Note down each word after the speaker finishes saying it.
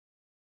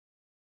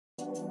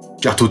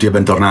Ciao a tutti e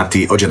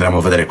bentornati. Oggi andremo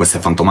a vedere queste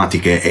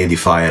fantomatiche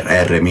Edifier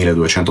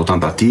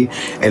R1280T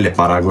e le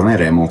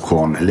paragoneremo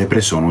con le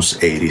Presonus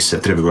Eris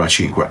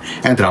 3,5.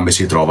 Entrambe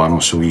si trovano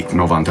sui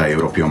 90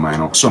 euro più o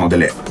meno. Sono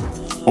delle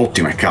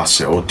ottime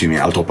casse, ottimi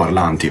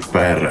altoparlanti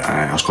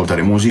per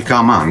ascoltare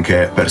musica, ma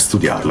anche per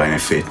studiarla in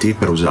effetti,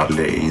 per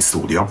usarle in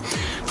studio.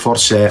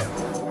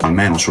 Forse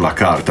almeno sulla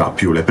carta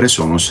più le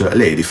Presonus,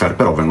 le Edifier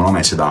però vengono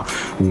messe da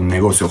un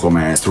negozio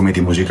come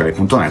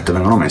strumentimusicali.net,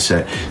 vengono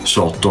messe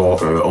sotto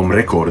home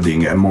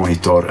recording e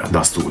monitor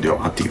da studio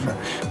attive.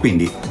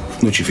 Quindi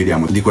noi ci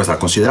fidiamo di questa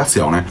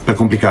considerazione. Per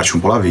complicarci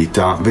un po' la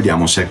vita,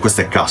 vediamo se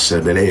queste casse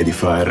delle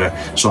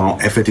Edifier sono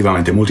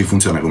effettivamente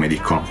multifunzione come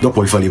dicono.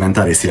 Dopo il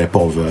fallimentare stile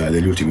POV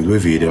degli ultimi due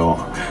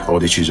video, ho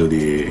deciso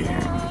di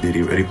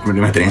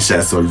rimettere in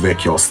sesto il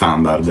vecchio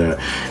standard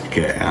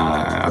che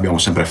abbiamo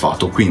sempre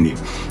fatto. Quindi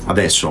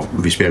adesso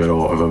vi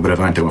spiegherò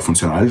brevemente come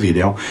funziona il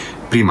video.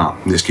 Prima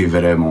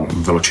descriveremo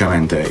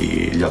velocemente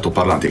gli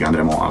altoparlanti che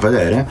andremo a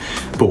vedere,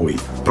 poi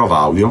prova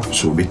audio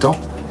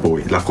subito,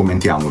 poi la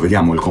commentiamo,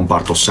 vediamo il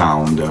comparto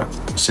sound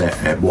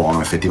se è buono,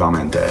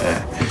 effettivamente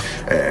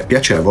è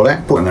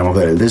piacevole, poi andremo a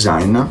vedere il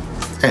design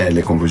e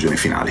le conclusioni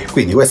finali.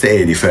 Quindi queste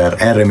Edifier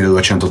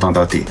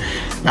R1280T.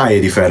 La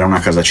Edifier è una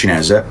casa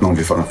cinese, non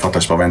vi fate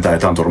spaventare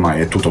tanto,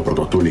 ormai è tutto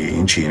prodotto lì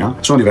in Cina.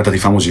 Sono diventati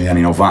famosi negli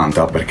anni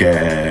 90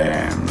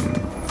 perché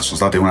sono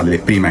state una delle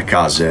prime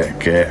case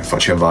che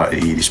faceva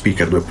gli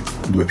speaker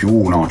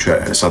 2+1,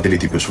 cioè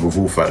satelliti più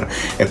subwoofer,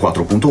 e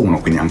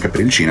 4.1, quindi anche per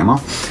il cinema.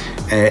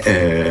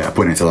 E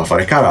poi ha iniziato a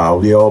fare car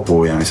audio,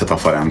 poi ha iniziato a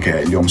fare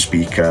anche gli home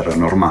speaker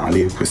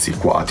normali, questi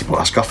qua tipo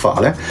la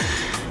scaffale,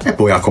 e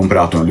poi ha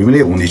comprato nel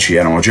 2011,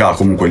 erano già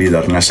comunque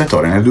leader nel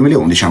settore, nel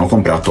 2011 hanno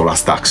comprato la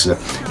Stax,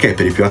 che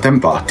per i più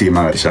attempati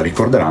magari se la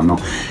ricorderanno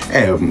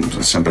è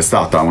sempre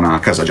stata una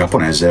casa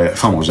giapponese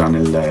famosa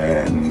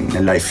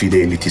nell'high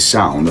fidelity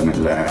sound,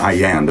 nel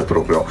high end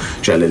proprio,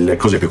 cioè le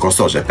cose più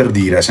costose. Per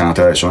dire, se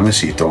andate adesso nel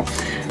sito,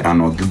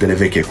 hanno delle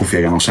vecchie cuffie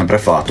che hanno sempre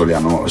fatto, le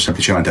hanno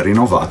semplicemente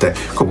rinnovate,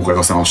 comunque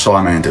costano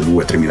solamente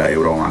 2-3 mila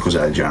euro, una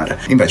cosa del genere.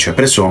 Invece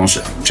Presonus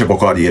c'è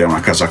poco da dire, è una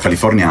casa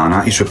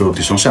californiana, i suoi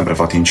prodotti sono sempre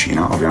fatti in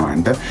Cina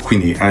ovviamente,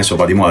 quindi adesso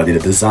va di moda dire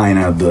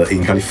designed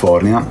in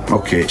California.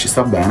 Ok, ci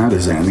sta bene,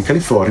 designed in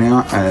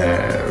California.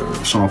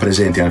 Sono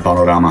presenti nel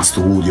panorama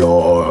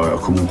studio,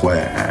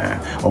 comunque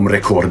home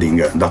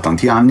recording da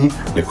tanti anni,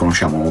 le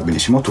conosciamo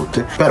benissimo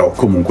tutte, però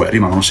comunque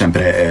rimangono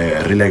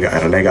sempre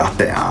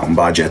relegate a un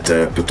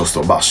budget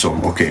piuttosto basso.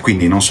 Ok,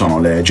 quindi non sono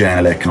le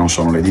Genelec, non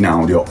sono le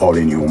Dinaudio o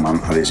le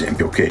Newman ad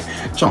esempio, ok,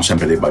 sono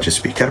sempre dei budget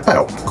speaker,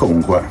 però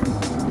comunque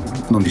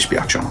non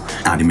dispiacciono.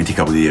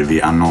 Dimenticavo di dirvi,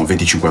 hanno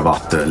 25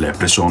 watt le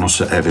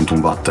Presonus e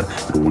 21 watt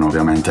l'una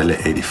ovviamente le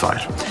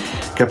Edifier,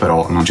 che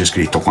però non c'è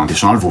scritto quanti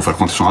sono al woofer,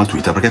 quanti sono al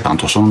tweeter, perché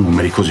tanto sono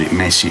numeri così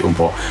messi un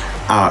po'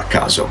 a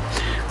caso.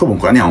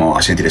 Comunque andiamo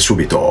a sentire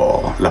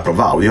subito la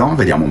prova audio,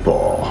 vediamo un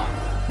po'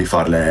 di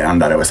farle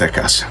andare a queste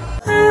casse.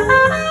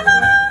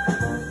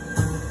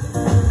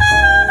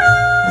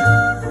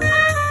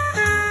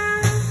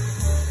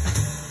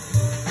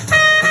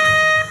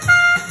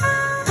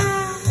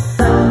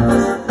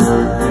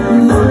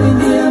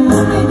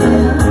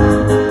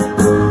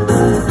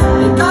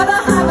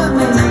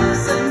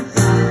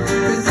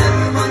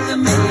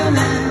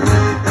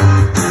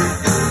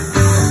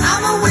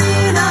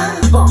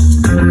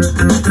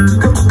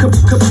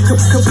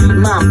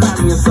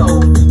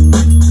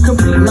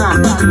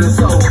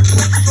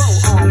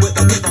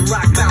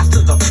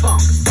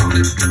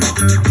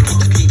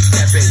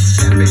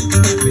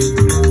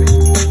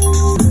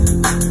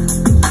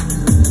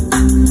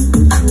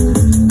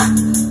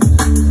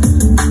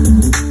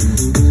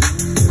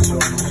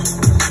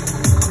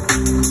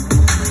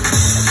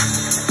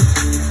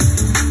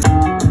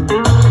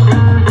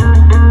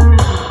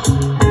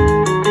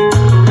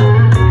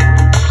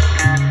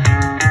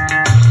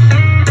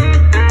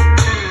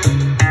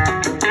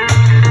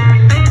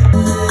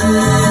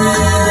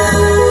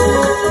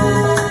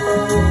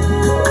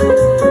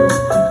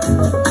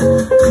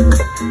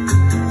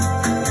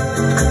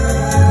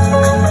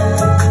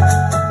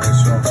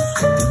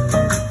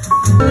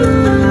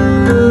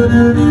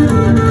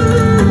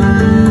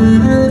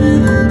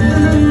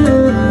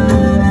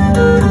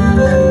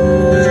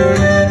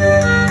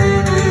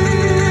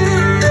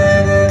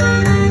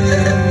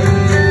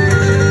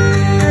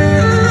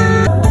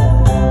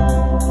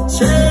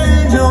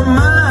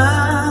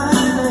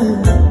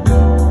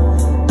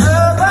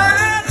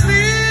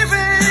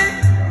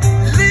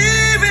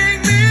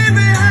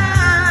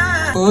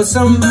 For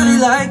somebody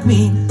like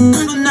me,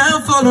 but now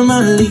follow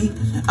my lead.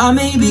 I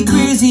may be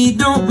crazy,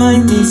 don't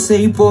mind me.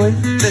 Say boy,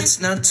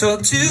 let's not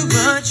talk too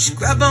much.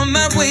 Grab on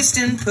my waist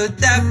and put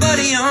that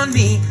body on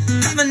me.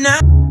 But now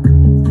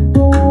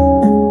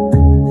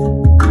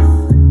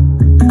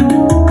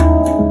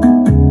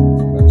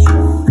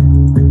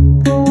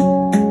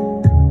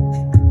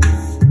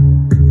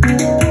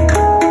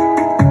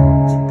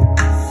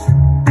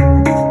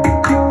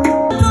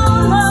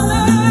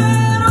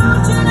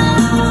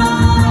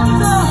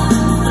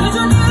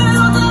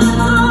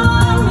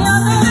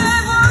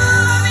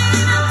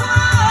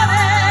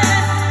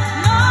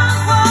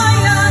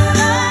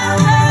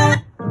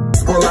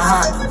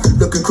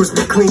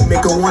crystal clean,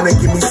 make her wanna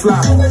give me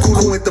slop.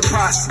 Coolin' with the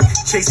posse,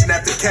 chasing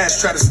after cash,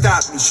 try to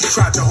stop me. She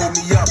tried to hold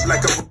me up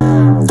like a...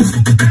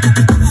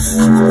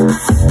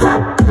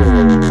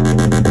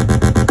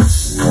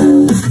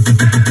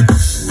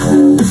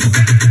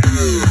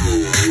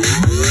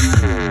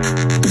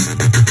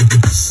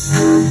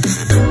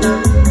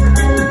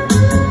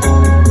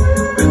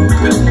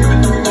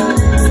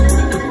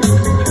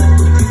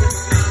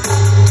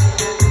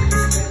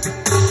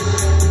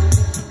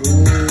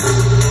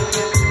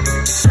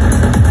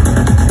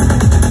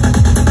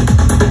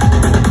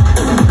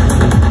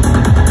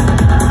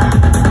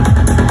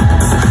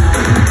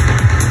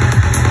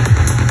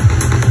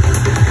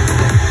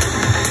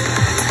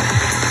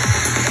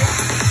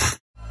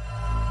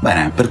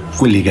 Bene, per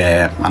quelli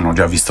che hanno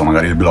già visto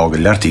magari il blog e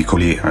gli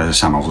articoli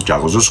sanno già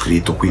cosa ho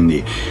scritto,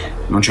 quindi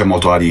non c'è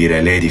molto da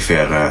dire. Le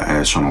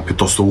Edifier sono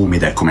piuttosto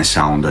umide come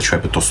sound, cioè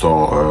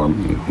piuttosto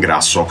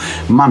grasso,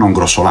 ma non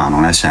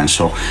grossolano, nel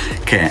senso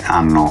che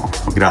hanno,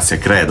 grazie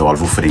CREDO al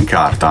woofer in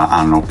carta,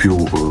 hanno più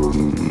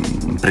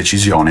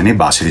precisione nei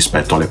bassi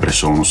rispetto alle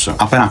Presonus.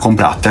 Appena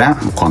comprate,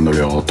 quando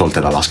le ho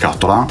tolte dalla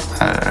scatola,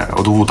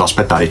 ho dovuto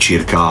aspettare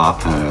circa,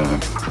 non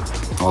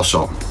lo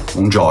so,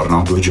 un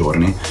giorno, 2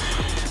 giorni,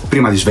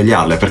 prima di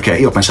svegliarle, perché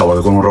io pensavo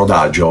che con un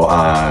rodaggio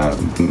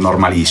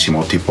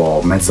normalissimo, tipo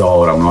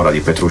mezz'ora, un'ora di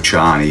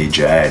Petrucciani, di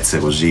jazz,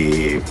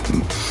 così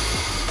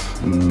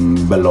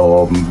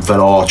bello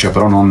veloce,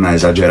 però non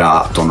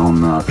esagerato,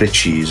 non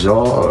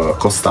preciso,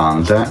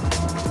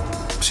 costante,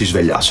 si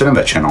svegliassero.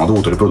 Invece no, ho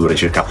dovuto riprodurre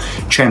circa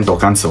 100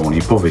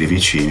 canzoni, poveri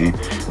vicini.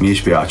 Mi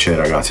dispiace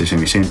ragazzi se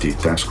mi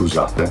sentite,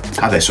 scusate.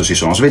 Adesso si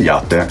sono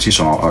svegliate, si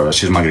è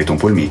smagrito un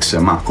po' il mix,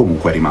 ma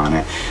comunque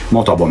rimane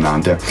molto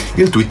abbondante.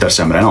 Il Twitter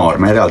sembra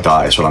enorme, in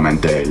realtà è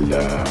solamente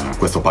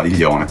questo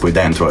padiglione, poi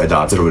dentro è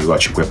da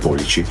 0,5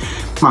 pollici,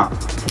 ma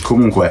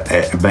comunque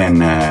è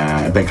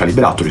ben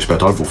calibrato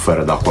rispetto al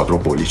woofer da 4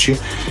 pollici.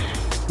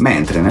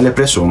 Mentre nelle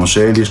Presonus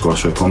il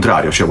discorso è il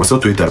contrario, cioè questo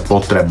Twitter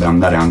potrebbe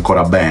andare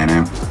ancora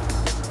bene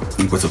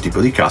in questo tipo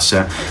di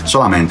casse,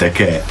 solamente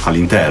che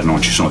all'interno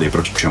c'è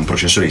un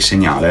processore di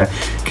segnale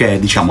che,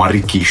 diciamo,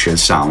 arricchisce il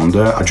sound,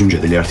 aggiunge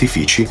degli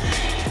artifici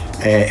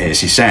e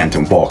si sente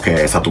un po'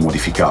 che è stato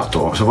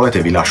modificato. Se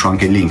volete vi lascio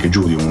anche il link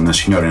giù di un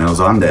signore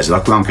neozelandese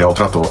da cui anche ho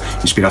tratto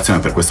ispirazione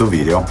per questo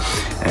video,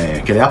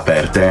 che le ha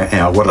aperte e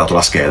ha guardato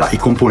la scheda. I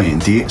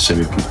componenti,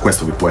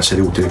 questo vi può essere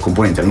utile, i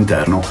componenti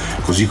all'interno,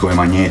 così come i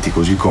magneti,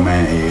 così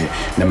come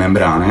le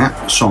membrane,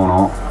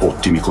 sono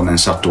ottimi.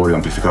 Condensatori,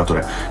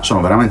 amplificatore,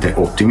 sono veramente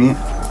ottimi,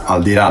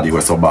 al di là di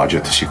questo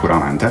budget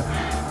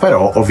sicuramente.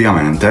 Però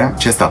ovviamente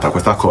c'è stata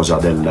questa cosa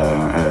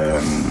del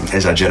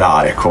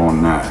esagerare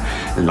con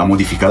la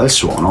modifica del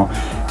suono,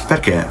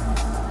 perché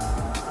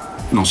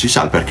non si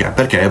sa il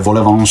perché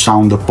volevano un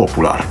sound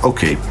popular.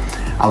 Ok,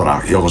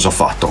 allora io cosa ho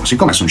fatto?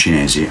 Siccome sono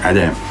cinesi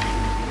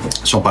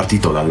sono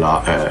partito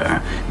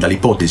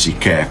dall'ipotesi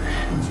che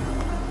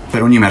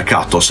per ogni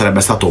mercato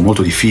sarebbe stato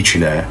molto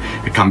difficile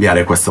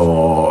cambiare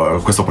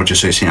questo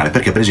processore di segnale,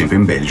 perché per esempio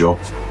in Belgio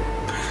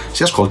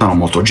si ascoltano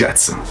molto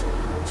jazz,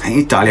 in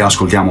Italia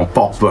ascoltiamo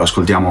pop,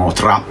 ascoltiamo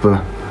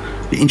trap,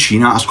 in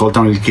Cina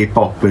ascoltano il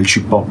K-pop, il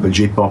C-pop, il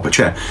J-pop,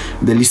 cioè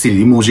degli stili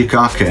di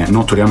musica che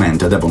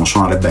notoriamente devono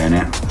suonare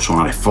bene,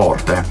 suonare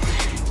forte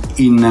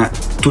in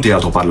tutti gli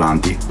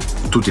altoparlanti.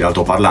 Tutti gli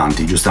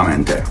altoparlanti,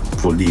 giustamente,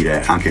 vuol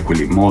dire anche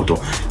quelli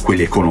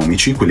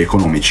economici. Quelli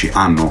economici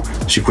hanno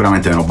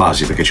sicuramente meno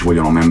basi, perché ci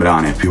vogliono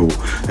membrane più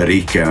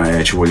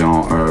ricche, ci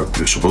vogliono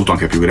soprattutto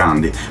anche più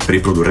grandi per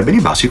riprodurre bene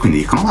i bassi, quindi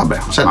dicono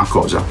vabbè, sai una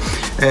cosa,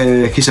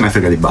 chi se ne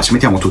frega dei bassi,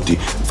 mettiamo tutti.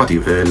 Infatti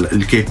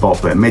il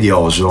K-pop è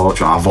medioso,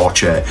 cioè a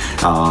voce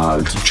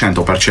al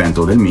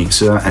 100% del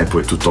mix, e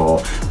poi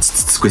tutto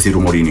questi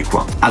rumorini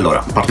qua.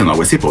 Allora, partendo da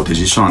questa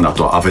ipotesi, sono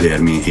andato a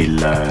vedermi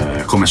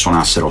come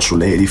suonassero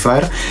sulle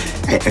Edifier,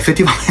 e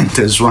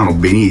effettivamente suonano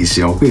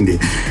benissimo, quindi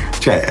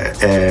cioè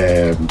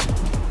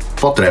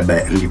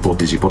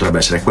l'ipotesi potrebbe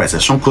essere questa: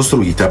 sono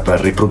costruite per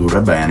riprodurre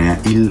bene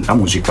la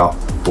musica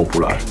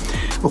popolare.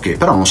 Ok,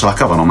 però non se la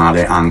cavano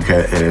male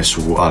anche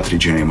su altri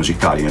generi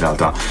musicali. In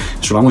realtà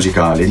sulla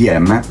musica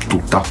l'EDM,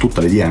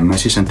 tutta l'EDM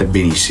si sente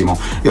benissimo.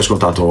 Io ho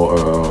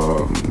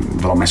ascoltato,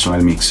 ve l'ho messo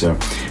nel mix,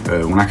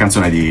 una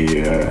canzone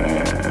di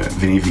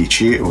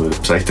Venivici,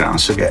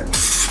 Psytrance, che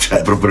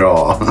cioè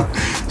proprio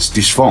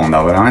ti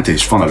sfonda, veramente ti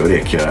sfonda le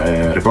orecchie,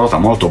 è riprodotta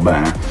molto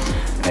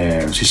bene.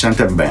 Si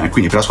sente bene,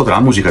 quindi per ascoltare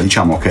la musica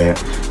diciamo che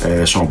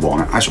sono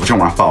buone. Adesso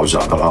facciamo una pausa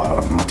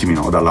un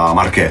attimino dalla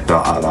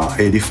marchetta alla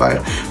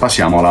Edifier,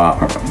 passiamo alla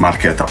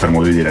marchetta, per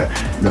modo di dire,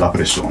 della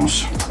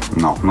Presonus.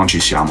 No, non ci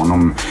siamo,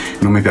 non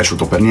mi è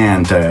piaciuto per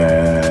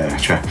niente,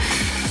 cioè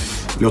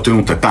le ho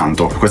tenute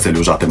tanto, queste le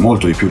usate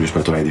molto di più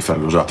rispetto alle Edifier,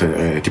 le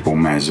usate tipo un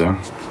mese,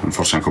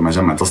 forse anche un mese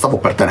e mezzo. Stavo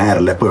per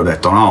tenerle, poi ho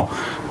detto no,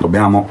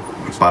 dobbiamo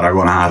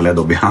paragonarle,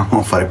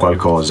 dobbiamo fare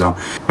qualcosa.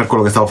 Per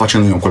quello che stavo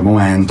facendo io in quel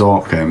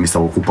momento, che mi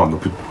stavo occupando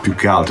più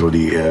che altro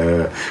di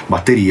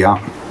batteria,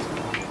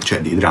 cioè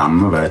di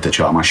drum, vedete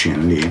c'è la machine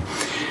lì,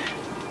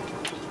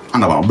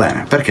 andavano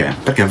bene. Perché?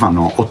 Perché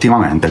vanno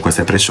ottimamente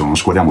queste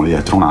Presonus. Guardiamo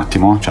dietro un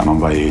attimo,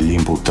 hanno gli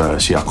input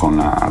sia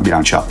con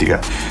bilanciati che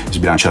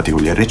sbilanciati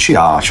con gli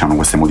RCA, hanno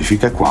queste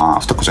modifiche qua,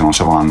 queste cose non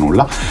servono a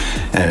nulla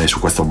su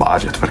questo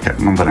budget perché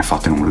non ve ne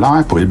fate nulla.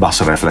 E poi il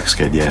bus reflex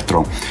che è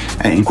dietro,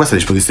 e in questa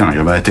disposizione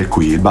che vedete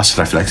qui il bus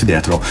reflex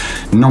dietro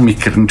non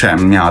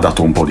mi ha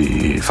dato un po'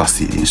 di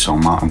fastidi,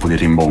 insomma, un po' di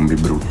rimbombi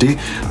brutti.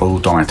 Ho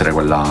dovuto mettere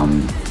quel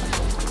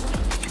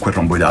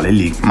romboidale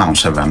lì, ma non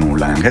serve a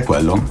nulla anche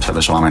quello,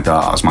 serve solamente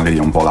a smagrire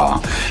un po'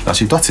 la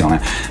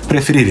situazione.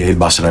 Preferirei il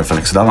bus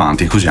reflex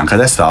davanti, così anche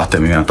d'estate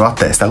mi metto a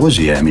testa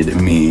così e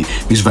mi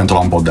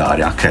sventola un po'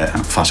 d'aria, che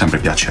fa sempre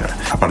piacere.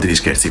 A parte gli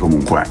scherzi,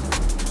 comunque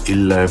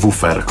il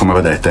woofer come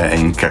vedete è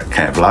in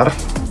kevlar,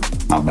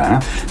 va bene,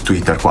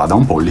 Twitter qua da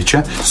un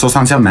pollice.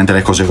 Sostanzialmente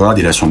le cose che ho da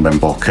dire sono ben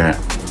poche,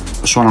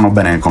 suonano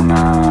bene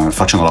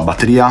facendo la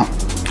batteria,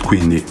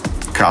 quindi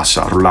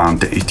cassa,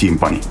 rullante, i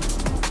timpani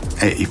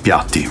e i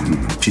piatti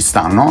ci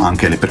stanno,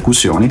 anche le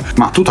percussioni,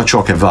 ma tutto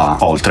ciò che va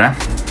oltre,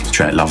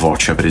 cioè la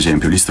voce per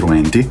esempio, gli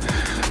strumenti,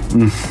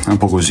 è un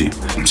po' così.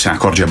 Si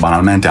accorge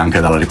banalmente anche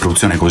dalla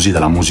riproduzione così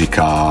della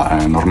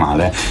musica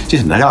normale, si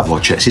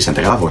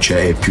sente che la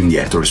voce è più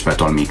indietro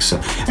rispetto al mix.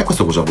 E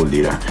questo cosa vuol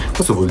dire?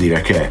 Questo vuol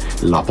dire che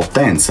la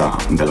potenza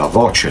della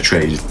voce, cioè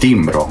il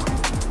timbro,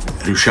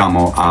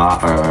 riusciamo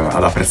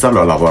ad apprezzarlo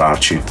e a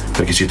lavorarci,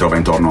 per chi si trova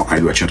intorno ai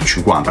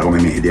 250 come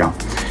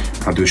media,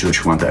 a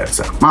 250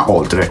 Hz, ma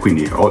oltre,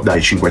 quindi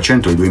dai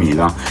 500 ai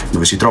 2000,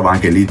 dove si trova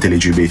anche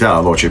l'intelligibilità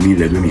della voce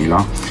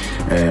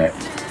 1000-2000,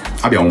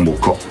 abbiamo un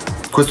buco.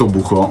 Questo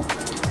buco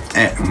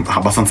è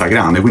abbastanza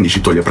grande, quindi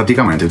ci toglie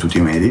praticamente tutti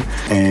i medi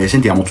e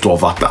sentiamo tutto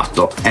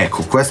ovattato.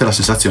 Ecco, questa è la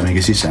sensazione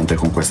che si sente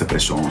con queste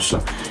Presonus.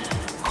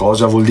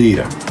 Cosa vuol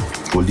dire?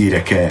 Vuol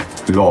dire che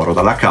loro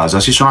dalla casa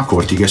si sono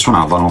accorti che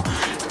suonavano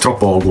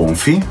troppo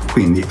gonfi,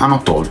 quindi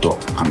hanno tolto,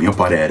 a mio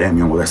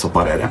modesto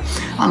parere,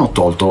 hanno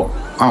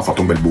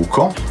fatto un bel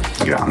buco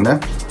grande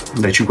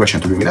dai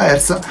 500 ai 2000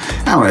 Hz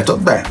e hanno detto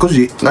beh,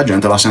 così la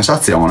gente ha la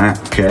sensazione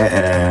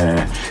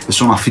che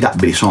sono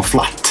affidabili, sono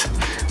flat,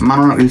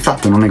 ma il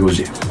flat non è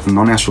così,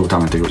 non è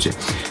assolutamente così.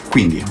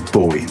 Quindi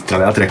poi, tra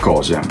le altre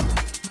cose,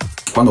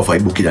 quando fai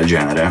buchi del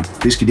genere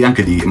rischi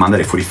anche di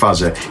mandare fuori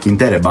fase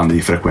intere bande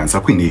di frequenza,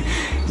 quindi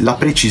la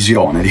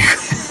precisione di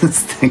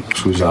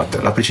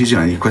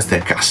queste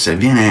casse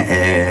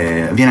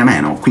viene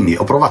meno. Quindi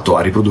ho provato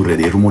a riprodurre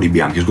dei rumori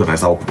bianchi, scusate,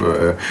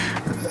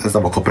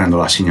 stavo coprendo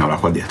la signora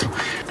qua dietro.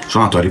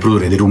 Sono andato a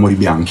riprodurre dei rumori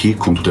bianchi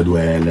con tutte e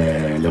due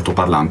le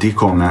altoparlanti,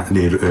 con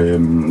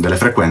delle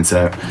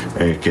frequenze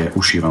che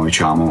uscivano,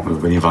 diciamo,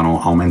 venivano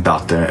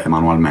aumentate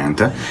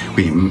manualmente.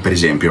 Quindi per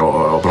esempio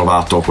ho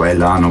provato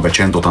quella a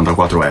 984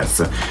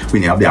 Hz,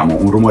 quindi abbiamo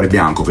un rumore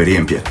bianco che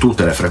riempie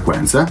tutte le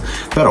frequenze,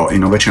 però in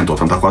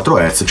 984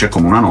 Hz c'è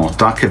come una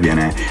nota che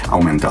viene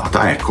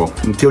aumentata. Ecco,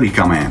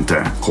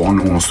 teoricamente con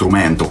uno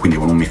strumento, quindi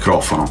con un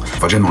microfono,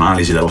 facendo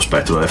un'analisi dello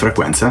spettro delle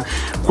frequenze,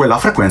 quella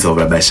frequenza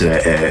dovrebbe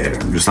essere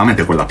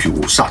giustamente quella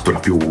più satura,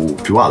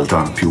 più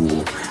alta, più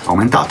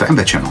aumentata,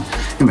 invece no.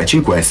 Invece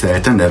in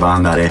queste tendeva ad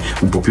andare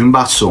un po' più in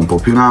basso, un po'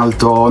 più in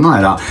alto, non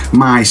era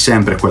mai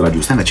sempre quella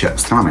giusta. Invece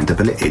stranamente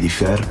per le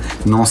Edifier,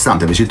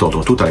 nonostante avessi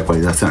tolto tutta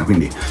l'equalizzazione,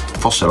 quindi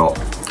fossero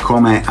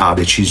come ha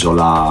deciso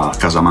la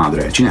casa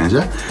madre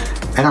cinese,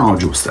 erano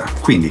giuste.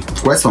 Quindi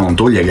questo non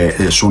toglie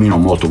che suonino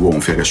molto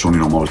gonfie, che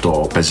suonino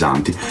molto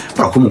pesanti,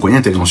 però comunque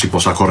niente che non si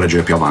possa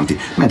correggere più avanti,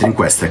 mentre in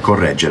queste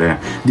correggere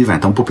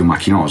diventa un po' più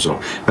macchinoso,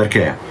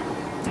 perché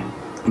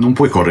non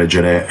puoi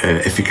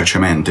correggere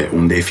efficacemente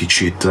un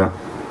deficit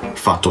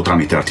fatto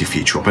tramite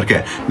artificio,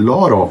 perché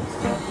loro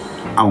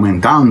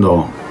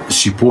aumentando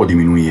si può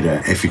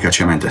diminuire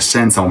efficacemente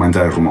senza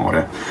aumentare il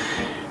rumore,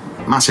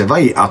 ma se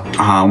vai a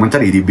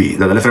aumentare i dB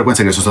da delle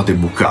frequenze che sono state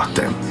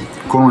bucate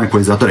con un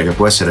equalizzatore che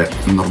può essere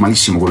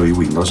normalissimo, quello di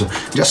Windows,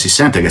 già si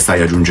sente che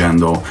stai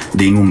aggiungendo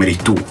dei numeri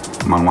tu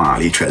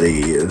manuali, cioè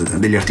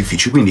degli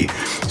artifici, quindi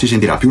si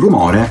sentirà più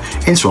rumore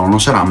e il suono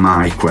non sarà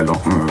mai quello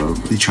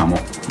diciamo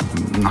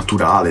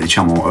naturale,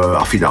 diciamo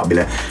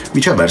affidabile.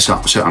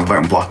 Viceversa, se vai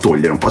un po' a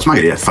togliere, un po' a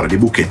smagrire, a fare dei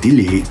buchetti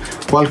lì,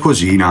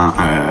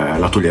 qualcosina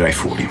la toglierai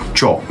fuori.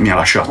 Ciò mi ha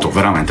lasciato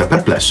veramente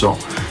perplesso.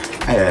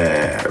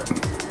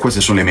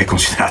 Queste sono le mie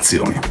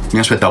considerazioni. Mi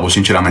aspettavo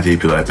sinceramente di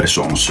più dalle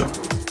Presonus,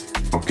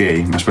 ok?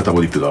 Mi aspettavo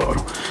di più da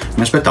loro.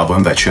 Mi aspettavo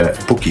invece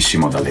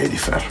pochissimo dalle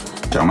Edifier.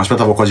 Cioè, non mi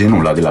aspettavo quasi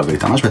nulla, di la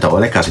verità. Mi aspettavo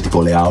le case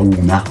tipo le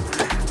A1,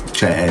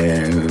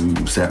 cioè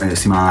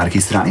sti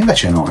marchi strani.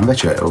 Invece no,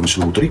 invece mi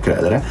sono dovuto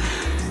ricredere.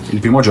 Il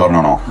primo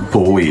giorno no,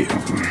 poi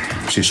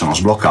si sono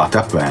sbloccate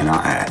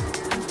appena e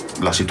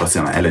la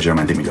situazione è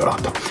leggermente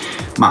migliorata.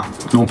 Ma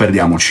non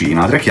perdiamoci in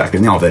altre chiacchiere,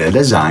 andiamo a vedere il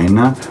design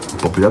un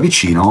po' più da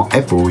vicino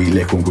e poi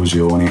le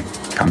conclusioni.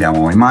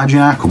 Cambiamo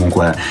immagine.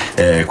 Comunque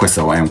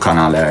questo è un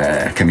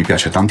canale che mi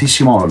piace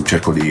tantissimo,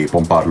 cerco di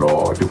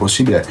pomparlo il più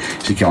possibile.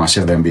 Si chiama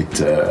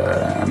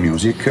 7-bit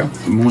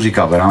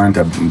musica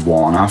veramente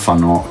buona,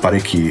 fanno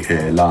parecchi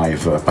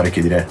live,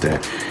 parecchie dirette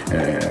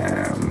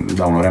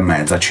da un'ora e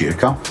mezza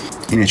circa,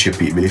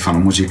 ineccepibili. Fanno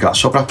musica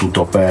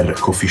soprattutto per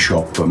coffee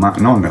shop, ma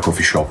non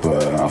coffee shop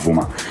a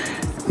Fuma,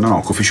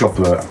 no, coffee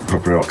shop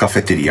proprio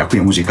caffetteria,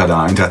 quindi musica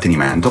da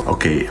intrattenimento,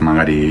 ok,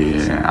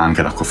 magari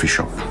anche da coffee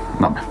shop,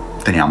 vabbè,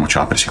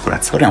 teniamocela per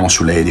sicurezza. Torniamo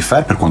sulle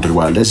Edifier. Per quanto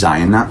riguarda il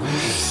design,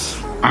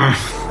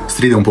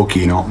 stride un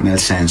pochino, nel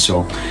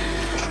senso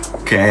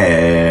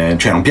che,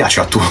 cioè, non piace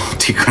a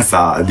tutti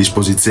questa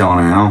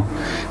disposizione, no?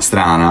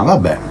 Strana,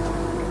 vabbè,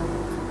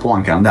 può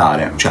anche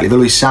andare, cioè a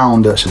livello di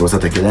sound, se voi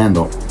state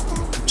chiedendo,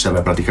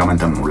 serve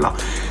praticamente a nulla.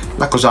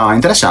 La cosa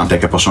interessante è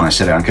che possono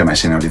essere anche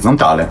messe in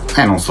orizzontale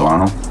e non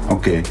suonano,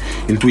 ok?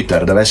 Il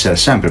tweeter deve essere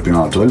sempre più in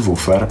alto del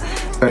woofer,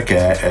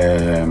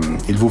 perché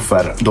il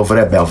woofer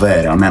dovrebbe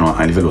avere, almeno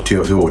a livello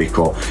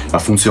teorico, la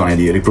funzione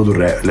di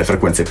riprodurre le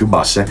frequenze più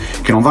basse,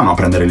 che non vanno a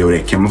prendere le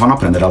orecchie, ma vanno a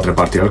prendere altre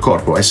parti del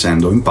corpo,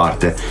 essendo in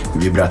parte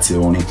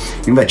vibrazioni.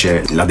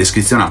 Invece la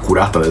descrizione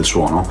accurata del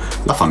suono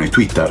la fanno i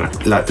tweeter,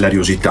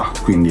 l'ariosità,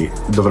 quindi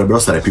dovrebbero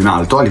stare più in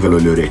alto a livello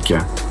delle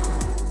orecchie,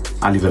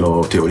 a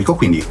livello teorico,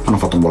 quindi hanno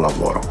fatto un buon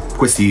lavoro.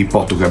 Questi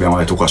potto che abbiamo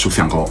detto qua sul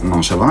fianco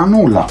non servono a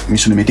nulla. Mi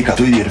sono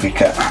dimenticato di dirvi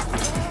che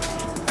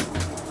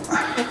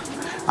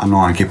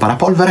hanno anche i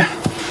parapolvere,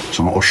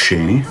 sono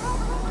osceni,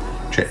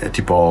 cioè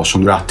tipo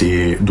sono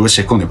durati 2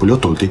 secondi e poi li ho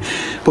tolti.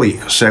 Poi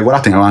se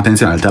guardate con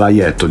attenzione il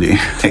telaglietto di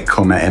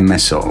come è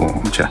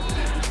messo, cioè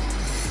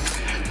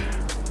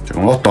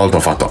quando l'ho tolto ho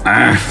fatto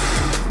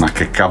ma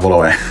che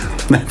cavolo è?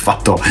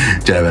 Fatto,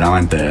 cioè,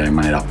 veramente in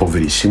maniera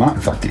poverissima.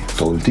 Infatti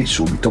tolti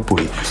subito.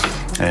 Poi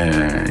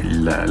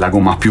la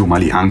gomma a piuma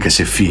lì, anche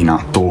se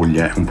fina,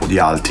 toglie un po' di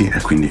alti,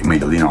 e quindi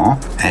meglio di no.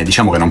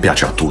 Diciamo che non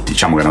piace a tutti,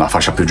 diciamo che nella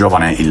fascia più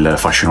giovane il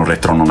fascino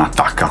retro non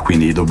attacca,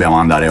 quindi dobbiamo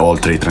andare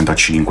oltre i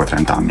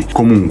 35-30 anni.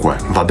 Comunque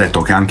va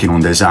detto che anche in un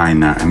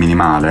design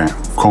minimale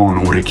con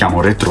un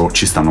richiamo retro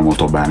ci stanno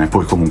molto bene.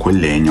 Poi comunque il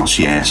legno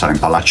sarà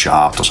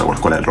impallacciato, sa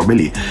quelle robe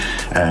lì,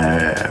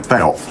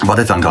 però va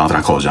detto anche un'altra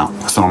cosa: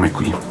 questo nome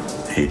qui,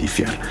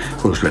 Edifier,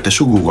 voi lo scrivete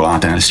su Google,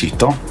 andate nel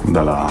sito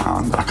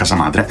della casa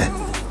madre e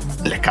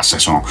le casse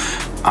sono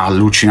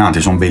allucinanti,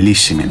 sono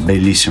bellissime,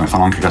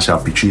 fanno anche casse da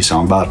PC,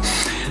 soundbar.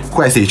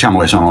 Queste diciamo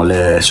che sono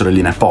le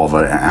sorelline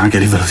povere anche a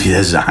livello di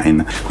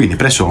design. Quindi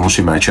Presonus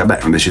invece, beh,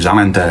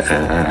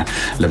 decisamente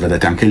le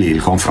vedete anche lì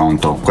il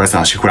confronto.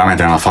 Questa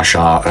sicuramente nella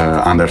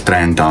fascia under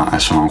 30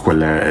 sono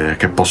quelle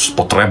che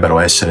potrebbero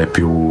essere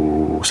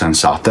più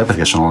sensate,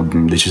 perché sono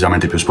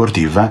decisamente più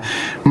sportive,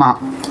 ma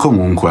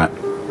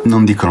comunque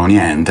non dicono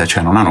niente,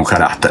 cioè non hanno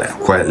carattere.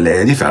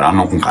 Quelle Edifier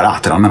hanno un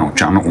carattere, almeno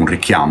hanno un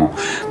richiamo,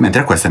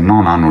 mentre queste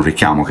non hanno un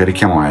richiamo. Che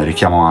richiamo è?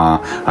 Richiamo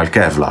al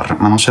kevlar,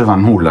 ma non serve a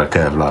nulla il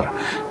kevlar,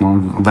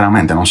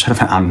 veramente non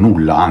serve a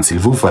nulla, anzi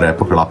il woofer è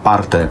proprio la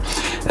parte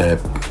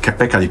che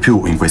pecca di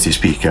più in questi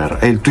speaker,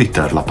 e il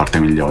tweeter la parte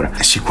migliore.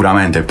 E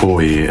sicuramente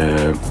poi,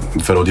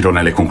 ve lo dirò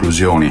nelle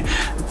conclusioni,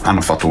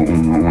 hanno fatto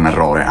un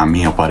errore, a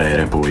mio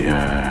parere, poi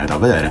da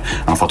vedere,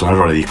 hanno fatto un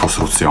errore di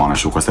costruzione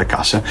su queste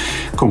casse.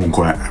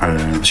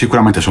 Comunque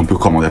sicuramente sono più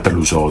comode per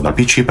l'uso dal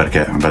PC,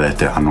 perché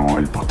vedete hanno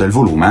il pot del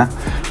volume,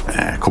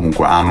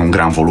 comunque hanno un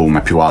gran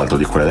volume più alto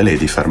di quelle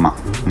dell'Edifier, ma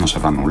non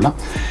serve a nulla.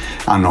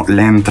 Hanno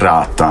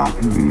l'entrata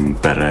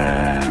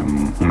per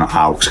una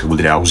aux, che vuol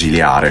dire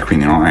ausiliare,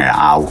 quindi non è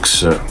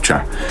aux,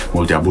 cioè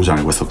molti abusano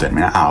di questo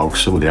termine.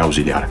 Aux vuol dire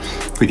ausiliare,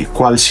 quindi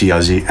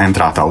qualsiasi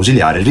entrata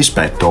ausiliare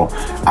rispetto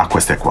a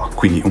queste qua.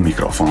 Quindi un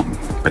microfono,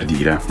 per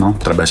dire, no?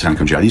 Potrebbe essere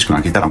anche un giradisco,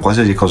 una chitarra,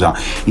 qualsiasi cosa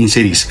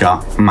inserisca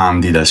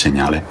mandi del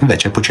segnale.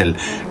 Invece poi c'è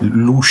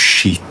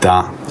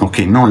l'uscita, ok,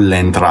 non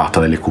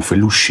l'entrata delle cuffie,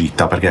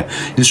 l'uscita, perché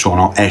il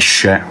suono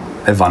esce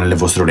e va nelle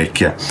vostre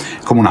orecchie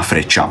come una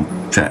freccia,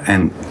 cioè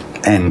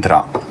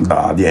entra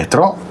da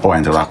dietro o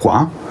entra da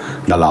qua,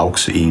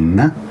 dall'aux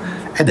in,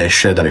 ed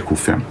esce dalle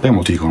cuffie. Perché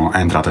molti dicono è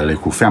entrata dalle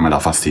cuffie, a me dà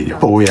fastidio.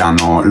 Poi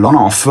hanno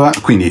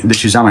l'on-off, quindi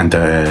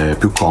decisamente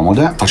più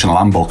comode. Facendo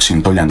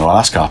l'unboxing, togliendola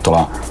dalla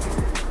scatola,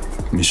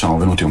 mi sono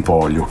venuti un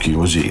po' gli occhi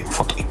così, ho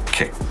fatto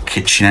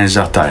che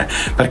cinesata è.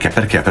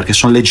 Perché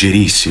sono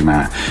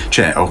leggerissime,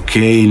 cioè ok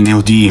il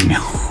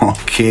neodimio,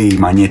 ok i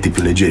magnetti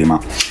più leggeri, ma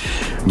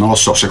non lo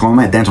so, secondo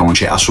me dentro non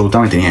c'è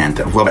assolutamente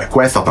niente. Vabbè,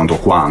 questa tanto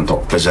quanto,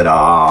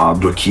 peserà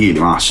 2 kg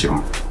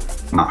massimo,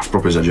 ma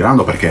proprio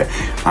esagerando, perché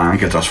ha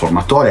anche il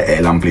trasformatore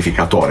e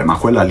l'amplificatore, ma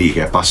quella lì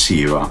che è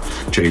passiva,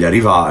 cioè gli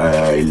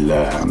arriva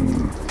il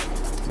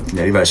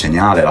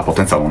segnale, la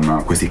potenza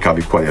con questi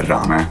cavi qua del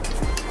rame,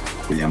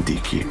 quelli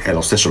antichi, e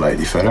lo stesso la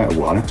Edifier è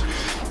uguale,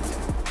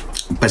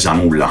 pesa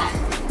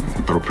nulla.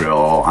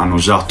 Proprio hanno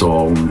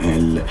usato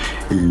il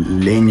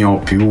legno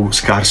più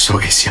scarso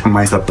che sia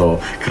mai stato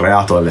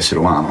creato dall'essere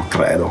umano,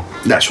 credo.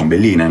 Dai, sono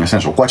belline, nel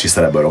senso qua ci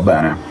starebbero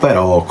bene,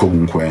 però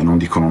comunque non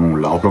dicono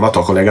nulla. Ho provato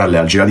a collegarle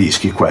al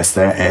giradischi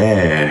queste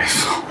e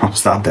sono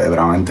state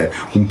veramente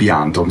un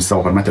pianto, mi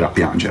stavo per mettere a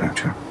piangere,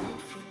 cioè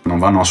non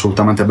vanno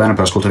assolutamente bene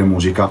per ascoltare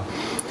musica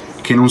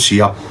che non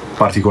sia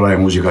particolare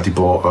musica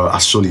tipo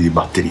assoli di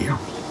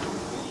batteria.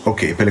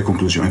 Ok, per le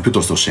conclusioni, è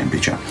piuttosto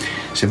semplice.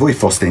 Se voi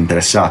foste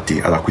interessati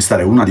ad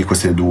acquistare una di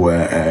queste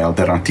due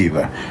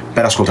alternative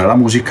per ascoltare la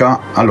musica,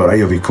 allora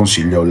io vi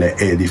consiglio le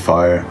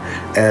Edifier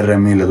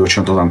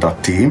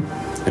R1280T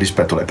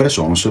rispetto alle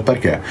Presonus,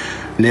 perché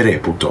le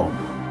reputo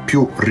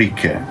più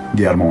ricche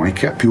di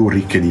armoniche, più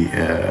ricche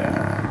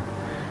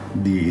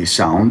di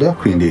sound,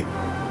 quindi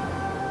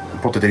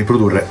potete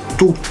riprodurre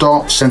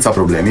tutto senza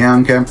problemi,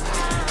 anche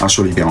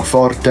assoli di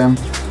pianoforte,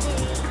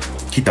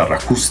 chitarra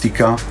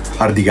acustica,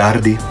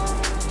 ardigardi,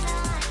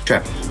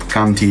 cioè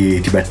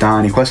canti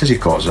tibetani, qualsiasi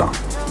cosa,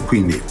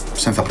 quindi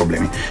senza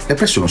problemi. Le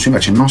Presonus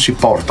invece non si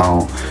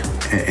portano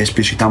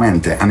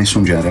esplicitamente a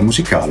nessun genere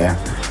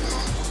musicale,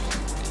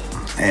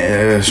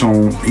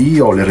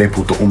 io le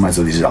reputo un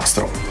mezzo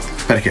disastro,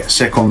 perché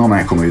secondo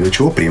me, come vi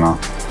dicevo prima,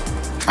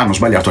 hanno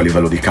sbagliato a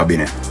livello di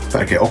cabine,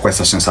 perché ho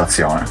questa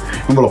sensazione,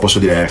 non ve lo posso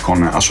dire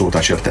con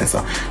assoluta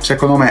certezza.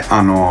 Secondo me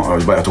hanno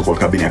sbagliato col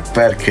cabine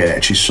perché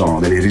ci sono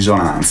delle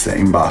risonanze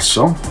in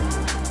basso,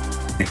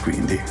 e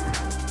quindi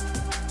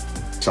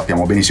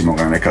sappiamo benissimo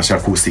che nelle casse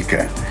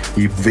acustiche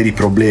i veri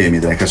problemi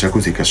delle casse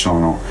acustiche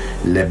sono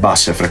le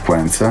basse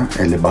frequenze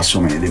e le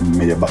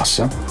medie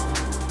basse.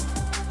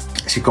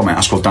 Siccome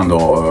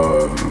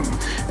ascoltando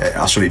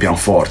assoli di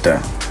pianoforte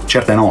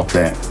certe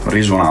note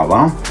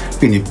risuonavano,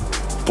 quindi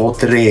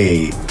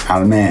potrei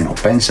almeno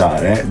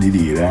pensare di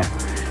dire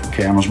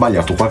che hanno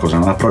sbagliato qualcosa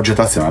nella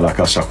progettazione della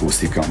cassa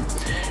acustica.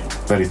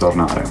 Per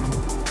ritornare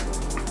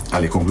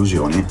alle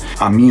conclusioni,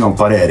 a mio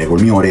parere, col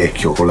mio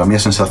orecchio, con la mia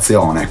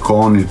sensazione,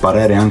 con il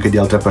parere anche di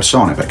altre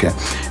persone, perché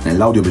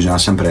nell'audio bisogna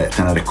sempre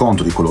tenere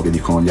conto di quello che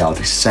dicono gli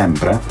altri,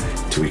 sempre,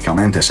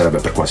 teoricamente sarebbe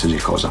per qualsiasi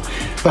cosa,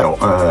 però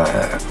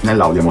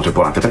nell'audio è molto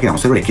importante, perché le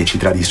nostre orecchie ci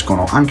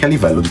tradiscono anche a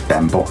livello di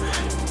tempo,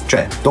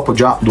 cioè dopo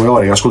già 2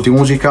 ore che ascolti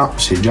musica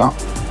sei già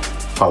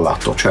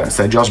fallato, cioè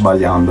stai già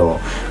sbagliando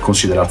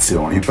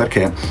considerazioni,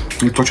 perché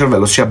il tuo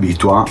cervello si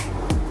abitua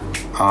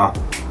a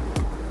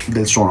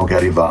del suono che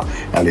arriva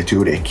alle tue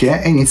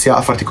orecchie e inizia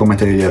a farti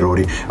commettere gli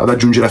errori, ad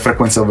aggiungere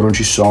frequenze dove non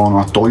ci sono,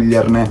 a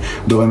toglierne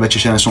dove invece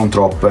ce ne sono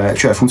troppe,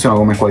 cioè funziona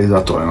come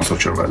equalizzatore il nostro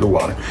cervello,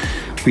 uguale.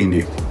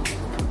 Quindi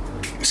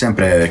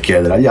sempre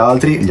chiedere agli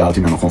altri, gli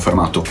altri mi hanno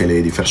confermato che le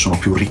Edifier sono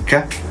più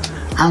ricche,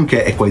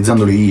 anche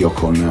equalizzandole io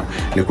con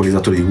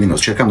l'equalizzatore di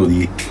Windows, cercando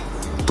di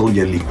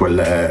togliergli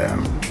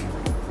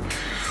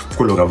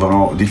quello che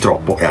avevano di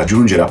troppo e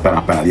aggiungere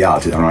appena di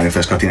altri, dare una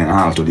rinfrescatina in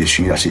alto,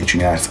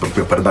 10.000-16.000 Hz,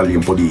 proprio per dargli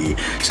un po' di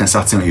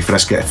sensazione di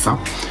freschezza.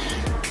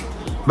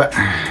 Beh,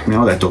 mi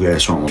hanno detto che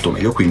sono molto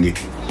meglio, quindi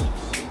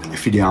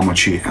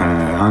fidiamoci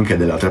anche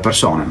delle altre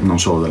persone, non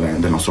solo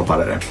del nostro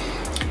parere.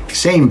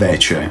 Se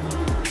invece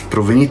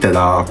provenite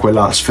da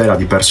quella sfera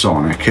di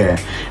persone che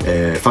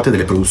fate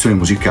delle produzioni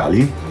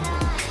musicali,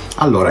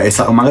 allora,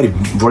 magari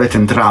volete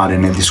entrare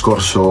nel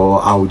discorso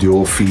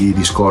audiofili,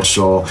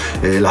 discorso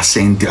la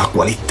senti, la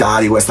qualità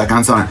di questa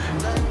canzone,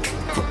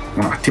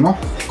 un attimo,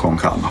 con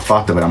calma,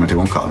 fate veramente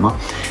con calma.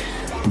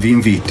 Vi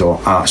invito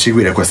a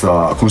seguire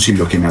questo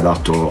consiglio che mi ha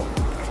dato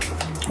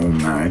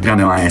un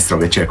grande maestro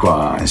che c'è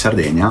qua in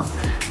Sardegna,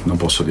 non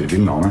posso dirvi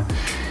il nome,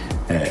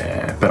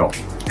 però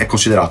è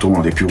considerato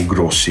uno dei più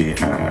grossi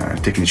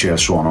tecnici del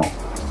suono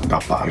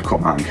da palco,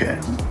 ma anche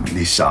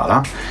di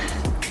sala.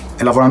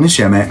 E lavorando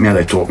insieme mi ha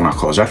detto una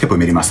cosa che poi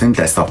mi è rimasta in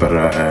testa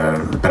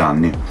per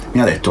anni. Mi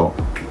ha detto,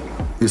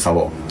 io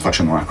stavo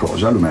facendo una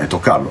cosa, lui mi ha detto: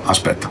 Carlo,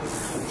 aspetta,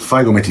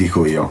 fai come ti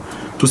dico io,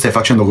 tu stai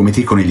facendo come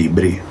ti dicono i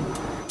libri,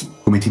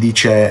 come ti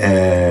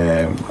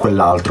dice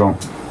quell'altro,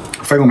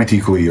 fai come ti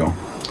dico io.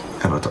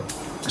 E ho detto,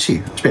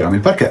 sì, spiegami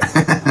il perché.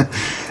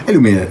 E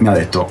lui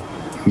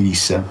mi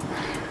disse,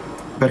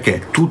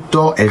 perché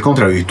tutto è il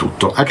contrario di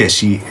tutto. A che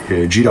si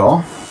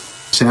girò,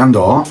 se ne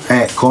andò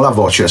e con la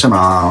voce,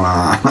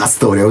 sembra una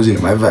storia così,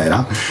 ma è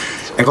vera,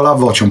 e con la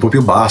voce un po'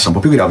 più bassa, un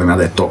po' più grave mi ha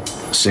detto: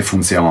 se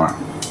funziona,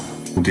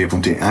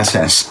 puntini, nel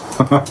senso.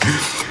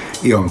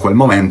 Io in quel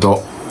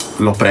momento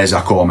l'ho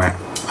presa come: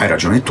 hai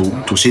ragione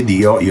tu sei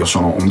Dio, io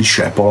sono un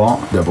discepolo,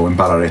 devo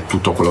imparare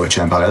tutto quello che c'è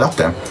da imparare da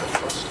te,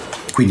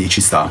 quindi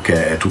ci sta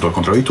che è tutto il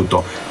contrario di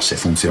tutto, se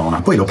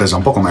funziona. Poi l'ho presa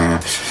un po' come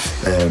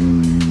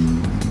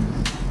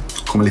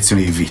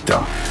lezioni di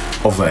vita,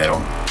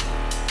 ovvero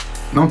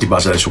non ti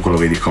basare su quello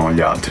che dicono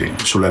gli altri,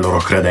 sulle loro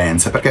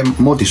credenze, perché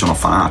molti sono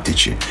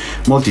fanatici,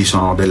 molti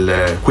sono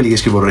quelli che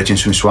scrivono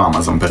recensioni su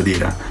Amazon, per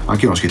dire.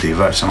 Anche io ne ho scritte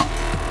diverse, ma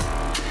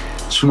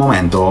sul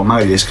momento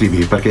magari le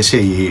scrivi perché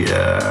sei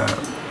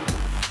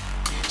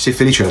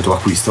felice del tuo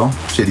acquisto,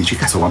 se dici: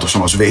 cazzo, quanto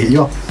sono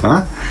sveglio,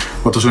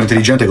 quanto sono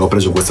intelligente che ho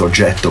preso questo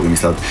oggetto che mi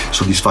sta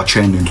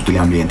soddisfacendo in tutti gli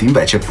ambienti.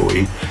 Invece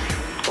poi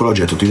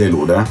quell'oggetto ti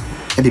delude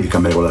e devi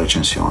cambiare quella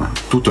recensione.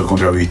 Tutto il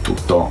contrario di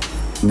tutto,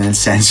 nel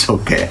senso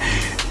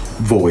che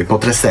voi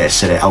potreste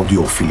essere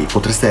audiofili,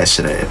 potreste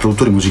essere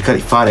produttori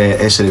musicali,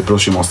 essere il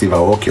prossimo Steve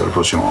Aoki o il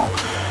prossimo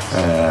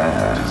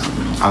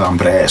Adam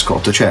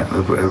Prescott, cioè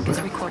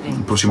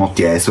il prossimo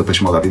Tiesto, il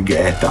prossimo David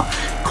Guetta,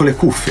 con le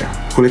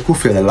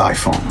cuffie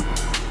dell'iPhone,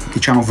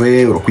 19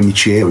 euro,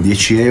 15 euro,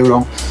 10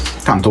 euro,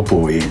 tanto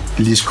poi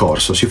il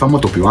discorso si fa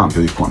molto più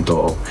ampio di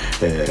quanto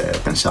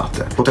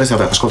pensate. Potreste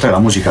ascoltare la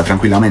musica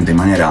tranquillamente in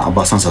maniera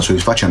abbastanza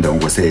soddisfacente con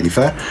queste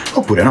Edifier,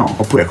 oppure no,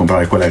 oppure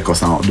comprare quelle che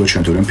costano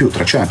 200 euro in più,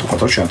 300,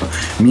 400,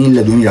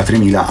 1000, 2000,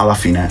 3000, alla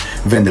fine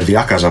vendervi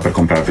a casa per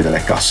comprarvi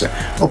delle casse,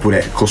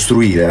 oppure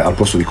costruire, al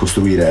posto di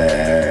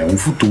costruire un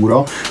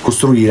futuro,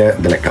 costruire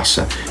delle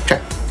casse. Cioè,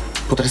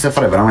 potreste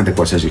fare veramente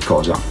qualsiasi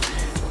cosa.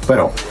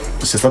 Però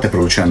se state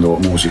producendo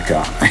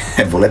musica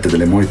e volete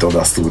delle monitor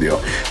da studio,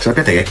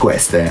 sappiate che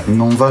queste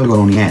non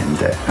valgono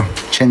niente.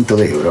 100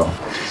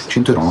 euro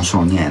non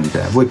sono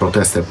niente. Voi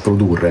potreste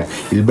produrre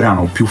il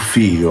brano più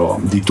figo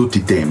di tutti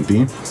i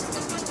tempi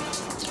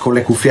con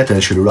le cuffiette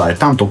del cellulare,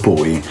 tanto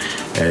poi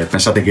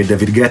pensate che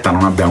David Guetta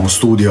non abbia uno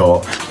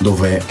studio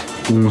dove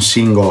un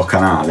singolo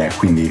canale,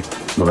 quindi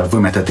dove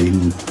voi mettete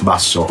il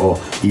basso o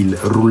il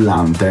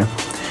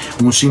rullante,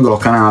 un singolo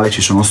canale,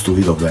 ci sono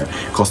studi dove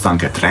costa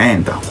anche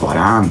 30,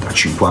 40,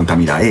 50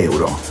 mila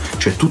euro.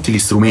 Cioè tutti gli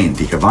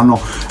strumenti che vanno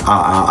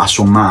a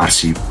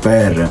sommarsi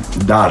per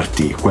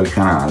darti quel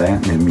canale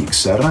nel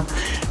mixer,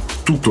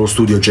 tutto lo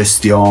studio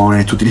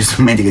gestione, tutti gli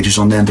strumenti che ci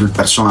sono dentro, il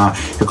personale,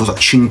 che costa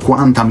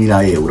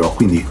 50.000 euro,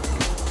 quindi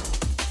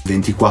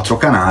 24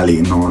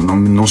 canali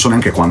non so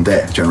neanche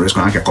quant'è, cioè non riesco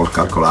neanche a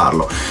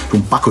calcolarlo.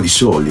 Un pacco di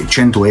soldi,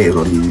 100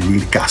 euro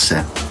di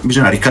casse.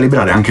 Bisogna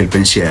ricalibrare anche il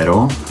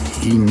pensiero,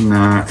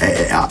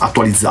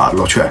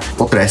 attualizzarlo, cioè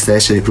potreste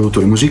essere dei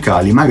produttori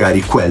musicali,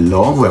 magari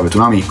quello, voi avete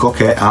un amico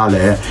che ha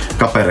le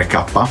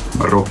KRK,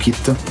 raw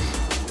kit,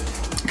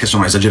 che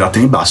sono esagerate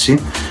nei bassi,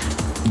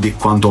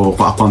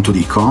 a quanto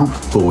dicono,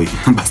 poi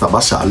basta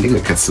abbassarli,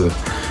 che cazzo,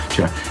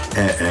 cioè,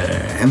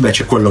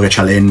 invece quello che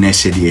c'ha le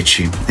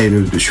NS10, e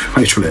io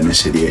c'ho le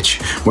NS10,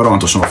 guarda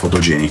quanto sono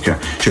fotogeniche,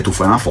 cioè tu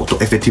fai una foto,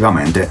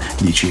 effettivamente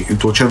dici, il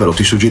tuo cervello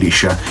ti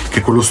suggerisce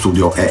che quello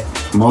studio è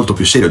molto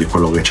più serio di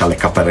quello che c'ha le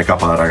KRK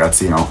da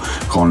ragazzino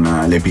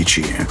con le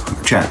PC,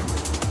 cioè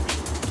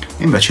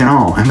invece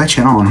no,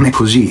 non è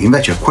così.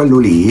 Invece quello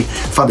lì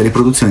fa delle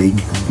produzioni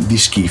di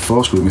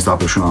schifo, scusa mi stava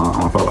per uscire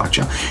una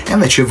parolaccia, e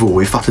invece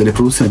voi fate delle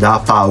produzioni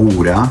da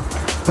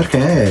paura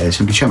perché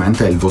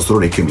semplicemente il vostro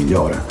orecchio è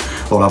migliore,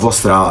 o la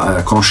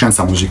vostra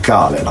conoscenza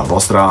musicale, la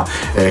vostra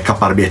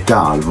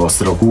caparbietà, il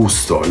vostro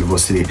gusto,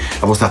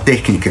 la vostra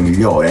tecnica è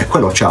migliore, e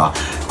quello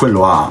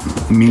ha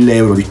 1000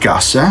 euro di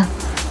casse,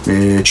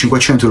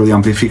 500 euro di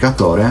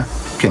amplificatore,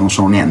 che non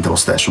sono niente lo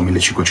stesso,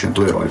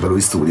 1500 euro a livello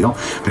di studio,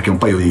 perché un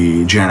paio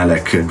di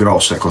Genelec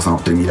grosse costano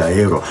 3000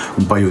 euro,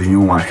 un paio di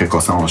Newmark che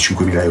costano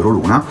 5000 euro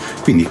l'una,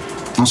 quindi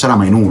non sarà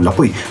mai nulla.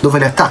 Poi dove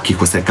le attacchi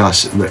queste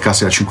casse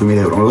da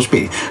 5000 euro? Me lo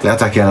spieghi? Le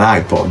attacchi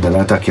all'iPod, le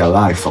attacchi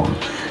all'iPhone,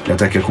 le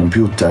attacchi al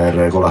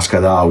computer con la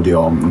scheda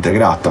audio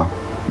integrata?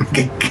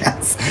 Che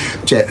cazzo?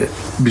 Cioè,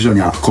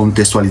 bisogna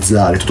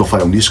contestualizzare tutto,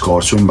 fare un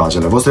discorso in base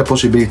alle vostre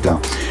possibilità,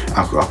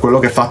 a quello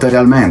che fate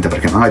realmente,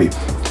 perché magari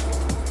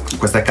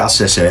queste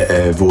casse,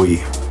 se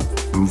voi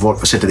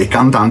siete dei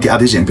cantanti,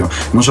 ad esempio,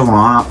 non servono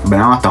una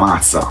benamata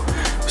mazza.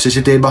 Se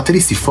siete dei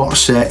batteristi,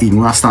 forse in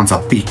una stanza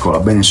piccola,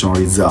 ben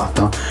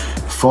insonorizzata,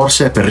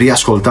 forse per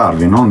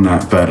riascoltarvi,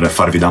 non per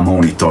farvi da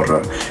monitor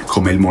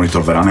come il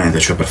monitor veramente,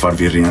 cioè per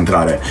farvi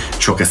rientrare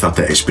ciò che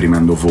state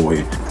esprimendo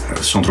voi,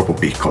 sono troppo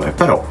piccole.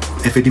 Però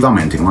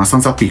effettivamente in una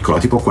stanza piccola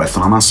tipo questa,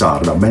 una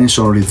mansarda ben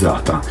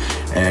insonorizzata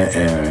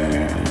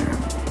e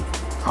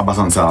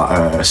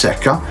abbastanza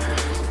secca,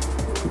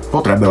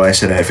 potrebbero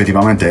essere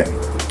effettivamente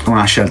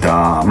una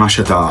scelta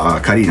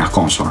carina,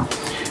 consona.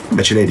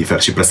 Invece le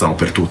Edifier si prestano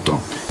per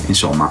tutto.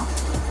 Insomma,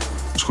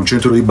 con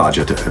 100 euro di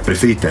budget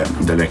preferite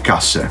delle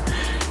casse,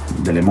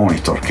 delle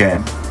monitor che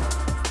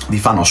vi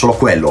fanno solo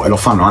quello e lo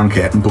fanno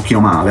anche un pochino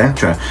male,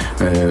 cioè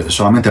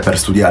solamente per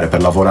studiare,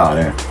 per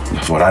lavorare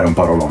è un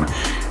parolone,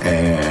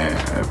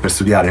 per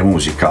studiare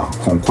musica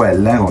con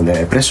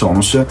le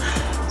Presonus,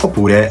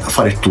 oppure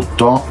fare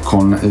tutto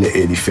con le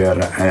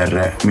Edifier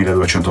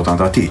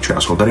R1280T, cioè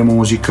ascoltare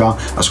musica,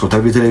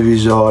 ascoltarvi il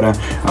televisore,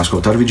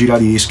 ascoltarvi i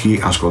giradischi,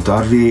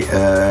 ascoltarvi,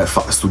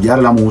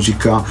 studiare la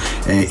musica,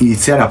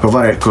 iniziare a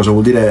provare cosa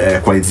vuol dire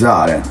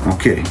equalizzare,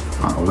 ok?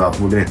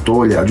 Vuol dire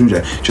togliere,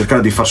 aggiungere,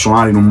 cercare di far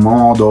suonare in un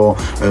modo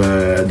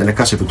delle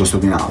casse piuttosto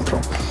che in altro.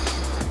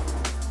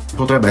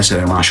 Potrebbe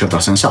essere una scelta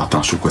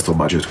sensata su questo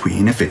budget qui,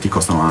 in effetti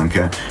costano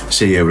anche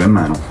 6 euro in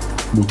meno,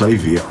 buttali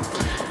via.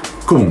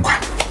 Comunque,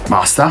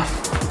 basta,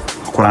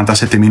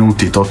 47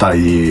 minuti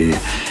totali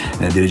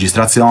di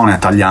registrazione,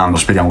 tagliando,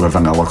 speriamo che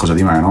venga qualcosa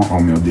di meno, oh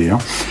mio Dio.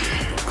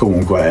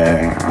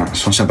 Comunque,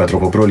 sono sempre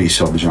troppo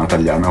prolisso, bisogna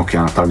tagliarmi,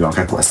 ok, taglio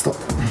anche questo.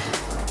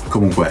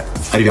 Comunque,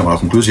 arriviamo alla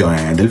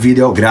conclusione del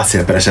video,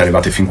 grazie per essere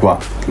arrivati fin qua,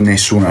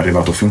 nessuno è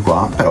arrivato fin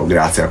qua, però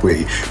grazie a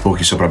quei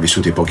pochi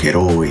sopravvissuti, pochi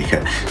eroi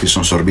che si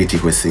sono sorbiti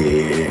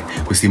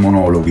questi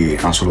monologhi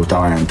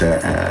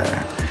assolutamente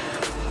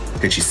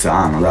che ci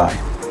stanno,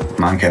 dai.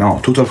 Ma anche no,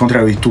 tutto al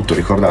contrario di tutto,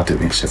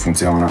 ricordatevi, se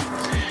funziona.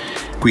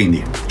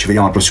 Quindi ci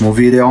vediamo al prossimo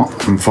video,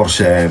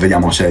 forse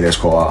vediamo se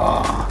riesco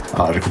a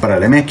recuperare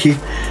le Macchi,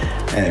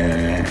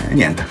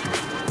 niente,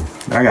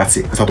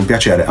 ragazzi, è stato un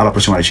piacere, alla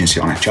prossima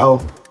recensione,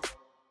 ciao!